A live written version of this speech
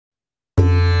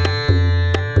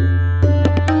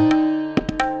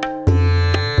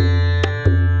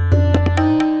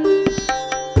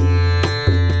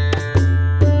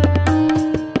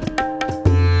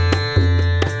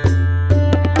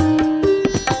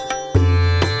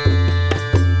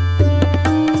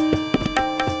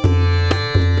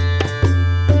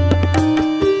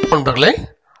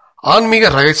ஆன்மீக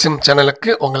ரகசியம் சேனலுக்கு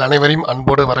உங்கள் அனைவரையும்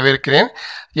அன்போடு வரவேற்கிறேன்.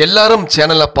 எல்லாரும்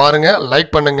சேனலை பாருங்கள்,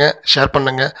 லைக் பண்ணுங்கள், ஷேர்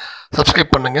பண்ணுங்கள்,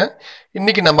 சப்ஸ்கிரைப் பண்ணுங்கள்.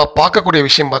 இன்றைக்கி நம்ம பார்க்கக்கூடிய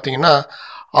விஷயம் பார்த்திங்கன்னா,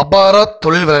 அபார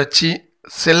தொழில் வளர்ச்சி,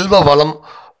 செல்வ வளம்,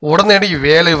 உடனடி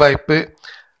வேலை வாய்ப்பு,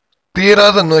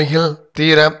 தீராத நோய்கள்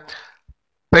தீர,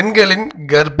 பெண்களின்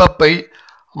கர்ப்பப்பை,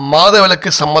 மாதவிலக்கு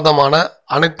சம்பந்தமான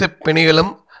அனைத்து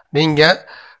பிணிகளும் நீங்க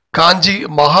காஞ்சி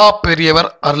மகா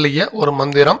பெரியவர் அருளிய ஒரு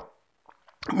மந்திரம்.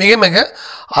 மிக மிக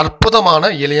அற்புதமான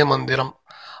எளிய மந்திரம்.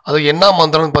 அது என்ன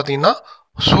மந்திரம்னு பார்த்தீங்கன்னா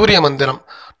சூரிய மந்திரம்.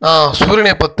 நான்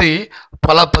சூரியனை பற்றி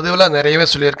பல பதிவில் நிறையவே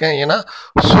சொல்லியிருக்கேன். ஏன்னா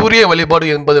சூரிய வழிபாடு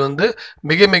என்பது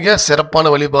மிக மிக சிறப்பான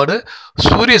வழிபாடு.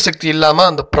 சூரிய சக்தி இல்லாமல்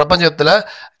அந்த பிரபஞ்சத்தில்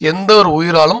எந்த ஒரு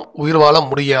உயிராலும் உயிர் வாழ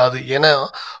முடியாது. ஏன்னா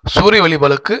சூரிய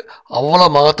வழிபாடுக்கு அவ்வளோ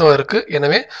மகத்துவம் இருக்குது.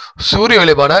 எனவே சூரிய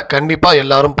வழிபாடை கண்டிப்பாக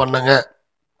எல்லாரும் பண்ணுங்க.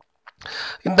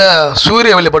 இந்த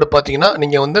சூரிய வழிபாடு பார்த்தீங்கன்னா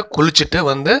நீங்கள்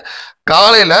குளிச்சுட்டு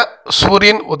காலையில்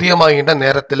சூரியன் உதயமாகின்ற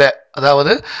நேரத்தில்,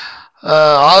 அதாவது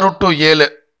 6 to 7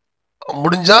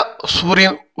 முடிஞ்சால்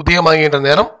சூரியன் உதயமாகின்ற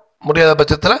நேரம், முடியாத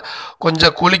பட்சத்தில்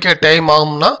கொஞ்சம் குளிக்க டைம்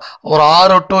ஆகும்னா ஒரு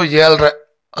 6 to 7:30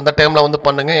 அந்த டைமில்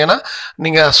பண்ணுங்கள். ஏன்னா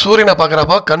நீங்கள் சூரியனை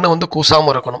பார்க்குறப்ப கண்ணு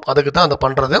கூசாமல் இருக்கணும். அதுக்கு தான் அதை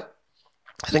பண்ணுறது,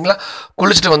 சரிங்களா?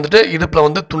 குளிச்சுட்டு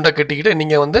இடுப்பில் துண்டை கட்டிக்கிட்டு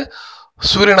நீங்கள்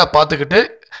சூரியனை பார்த்துக்கிட்டு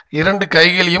 2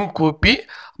 கைகளையும் கூப்பி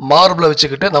மார்பில்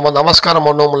வச்சுக்கிட்டு, நம்ம நமஸ்காரம்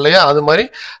பண்ணோம் இல்லையா, அது மாதிரி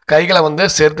கைகளை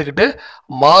சேர்த்துக்கிட்டு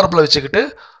மார்பில் வச்சுக்கிட்டு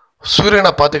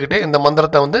சூரியனை பார்த்துக்கிட்டு இந்த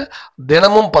மந்திரத்தை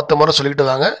தினமும் 10 முறை சொல்லிக்கிட்டு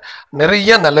வாங்க.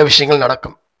 நிறைய நல்ல விஷயங்கள்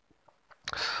நடக்கும்.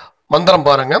 மந்திரம்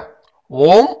பாருங்க.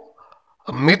 ஓம்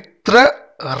மித்ர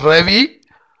ரவி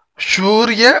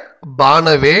சூரிய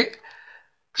பானவே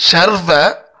சர்வ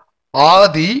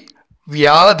ஆதி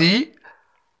வியாதி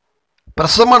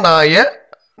பிரசமனாய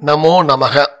நமோ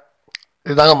நமக.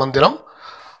 இதுதாங்க மந்திரம்.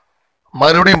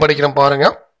 மறுபடியும் படிக்கிறேன் பாருங்க.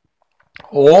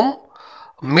 ஓம்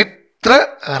மித்ர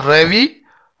ரவி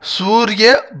சூரிய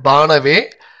பானவே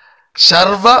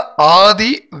சர்வ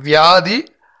ஆதி வியாதி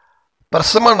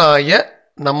பிரசமனாய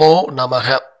நமோ நமக.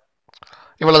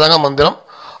 இவ்வளோதாங்க மந்திரம்.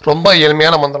 ரொம்ப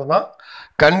எளிமையான மந்திரம் தான்.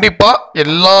 கண்டிப்பாக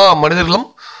எல்லா மனிதர்களும்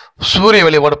சூரிய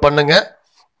வழிபாடு பண்ணுங்க.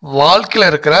 வாழ்க்கையில்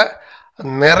இருக்கிற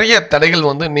நிறைய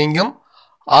தடைகள் நீங்கும்.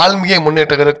 ஆன்மீக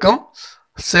முன்னேற்றம் இருக்கும்.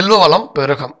 செல்வ வளம்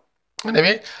பெருகும்.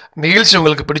 எனவே நிகழ்ச்சி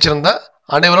உங்களுக்கு பிடிச்சிருந்தா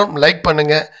அனைவரும் லைக்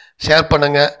பண்ணுங்க, ஷேர்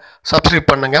பண்ணுங்க, சப்ஸ்கிரைப்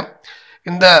பண்ணுங்க.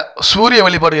 இந்த சூரிய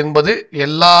வழிபாடு என்பது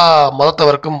எல்லா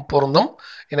மதத்தவருக்கும் பொருந்தும்.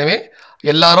 எனவே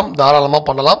எல்லாரும் தாராளமாக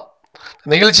பண்ணலாம்.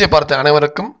 நிகழ்ச்சியை பார்த்த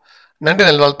அனைவருக்கும் நன்றி,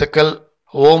 நல்வாழ்த்துக்கள்.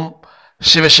 ஓம்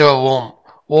சிவசிவ ஓம்.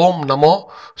 ஓம் நமோ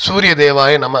சூரிய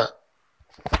தேவாய நம.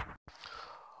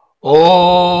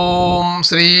 ஓம்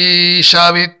ஸ்ரீ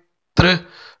சாவித்ரு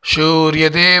சூரிய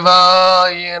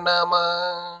தேவாய நம.